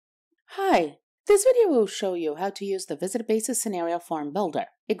Hi, this video will show you how to use the VisitBasis Scenario Form Builder.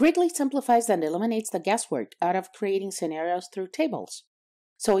 It greatly simplifies and eliminates the guesswork out of creating scenarios through tables.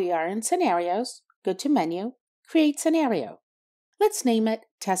 So we are in Scenarios, go to Menu, Create Scenario. Let's name it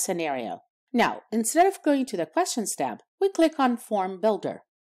Test Scenario. Now, instead of going to the Questions tab, we click on Form Builder.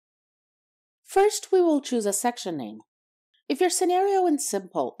 First, we will choose a section name. If your scenario is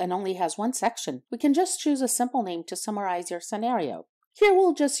simple and only has one section, we can just choose a simple name to summarize your scenario. Here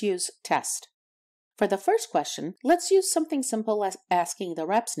we'll just use Test. For the first question, let's use something simple as asking the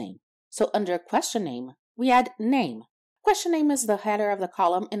rep's name. So under Question Name, we add Name. Question Name is the header of the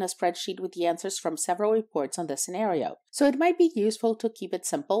column in a spreadsheet with the answers from several reports on the scenario. So it might be useful to keep it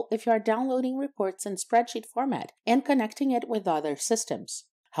simple if you are downloading reports in spreadsheet format and connecting it with other systems.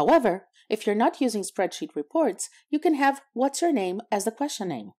 However, if you're not using spreadsheet reports, you can have What's Your Name as the question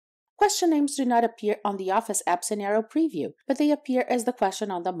name. Question names do not appear on the Office app scenario preview, but they appear as the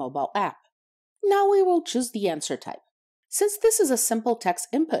question on the mobile app. Now we will choose the answer type. Since this is a simple text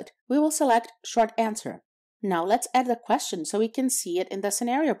input, we will select Short Answer. Now let's add the question so we can see it in the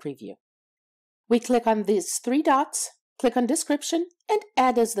scenario preview. We click on these three dots, click on Description, and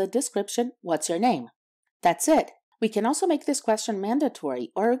add as the description, What's Your Name? That's it. We can also make this question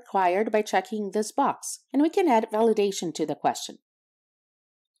mandatory or required by checking this box, and we can add validation to the question.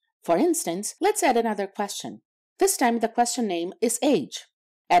 For instance, let's add another question. This time the question name is Age.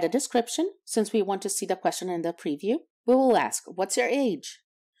 Add a description. Since we want to see the question in the preview, we will ask, What's your age?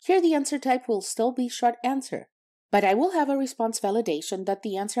 Here the answer type will still be Short Answer, but I will have a response validation that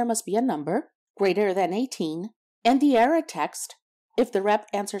the answer must be a number, greater than 18, and the error text, if the rep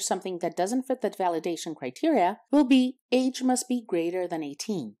answers something that doesn't fit that validation criteria, will be Age must be greater than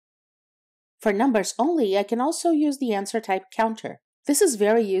 18. For numbers only, I can also use the answer type Counter. This is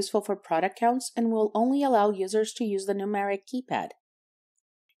very useful for product counts and will only allow users to use the numeric keypad.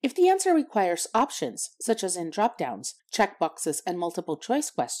 If the answer requires options, such as in drop-downs, checkboxes, and multiple choice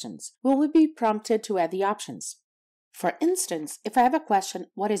questions, we will be prompted to add the options. For instance, if I have a question,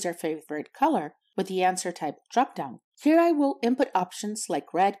 What is your favorite color? With the answer type drop-down, here I will input options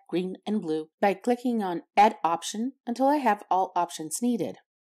like red, green, and blue by clicking on Add Option until I have all options needed.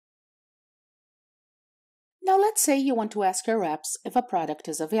 Now let's say you want to ask your reps if a product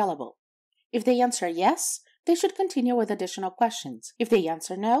is available. If they answer yes, they should continue with additional questions. If they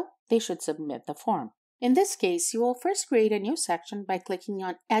answer no, they should submit the form. In this case, you will first create a new section by clicking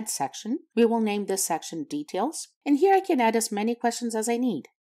on Add Section. We will name this section Details, and here I can add as many questions as I need.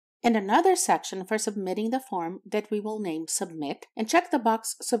 And another section for submitting the form that we will name Submit, and check the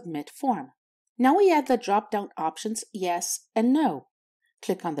box Submit Form. Now we add the drop-down options Yes and No.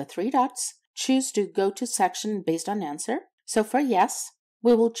 Click on the three dots. Choose to go to section based on answer. So for yes,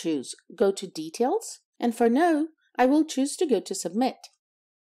 we will choose Go to Details, and for no, I will choose to go to Submit.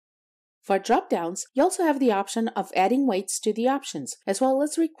 For drop-downs, you also have the option of adding weights to the options, as well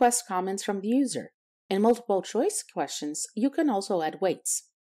as request comments from the user. In multiple choice questions, you can also add weights.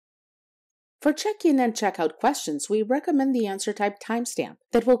 For check-in and check-out questions, we recommend the answer type timestamp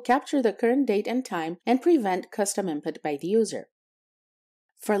that will capture the current date and time and prevent custom input by the user.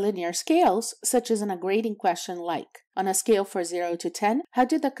 For linear scales, such as in a grading question like, on a scale for 0 to 10, how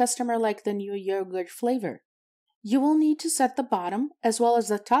did the customer like the new yogurt flavor? You will need to set the bottom as well as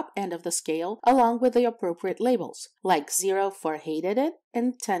the top end of the scale along with the appropriate labels, like 0 for hated it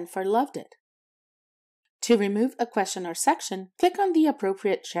and 10 for loved it. To remove a question or section, click on the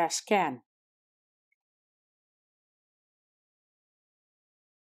appropriate trash can.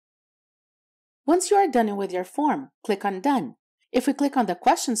 Once you are done with your form, click on Done. If we click on the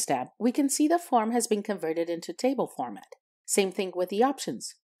Questions tab, we can see the form has been converted into table format. Same thing with the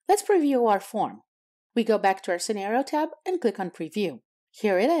options. Let's preview our form. We go back to our Scenario tab and click on Preview.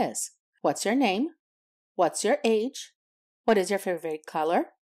 Here it is. What's your name? What's your age? What is your favorite color?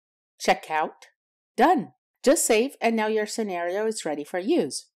 Checkout. Done. Just save, and now your scenario is ready for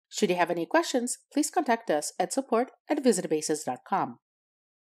use. Should you have any questions, please contact us at support@visitbasis.com.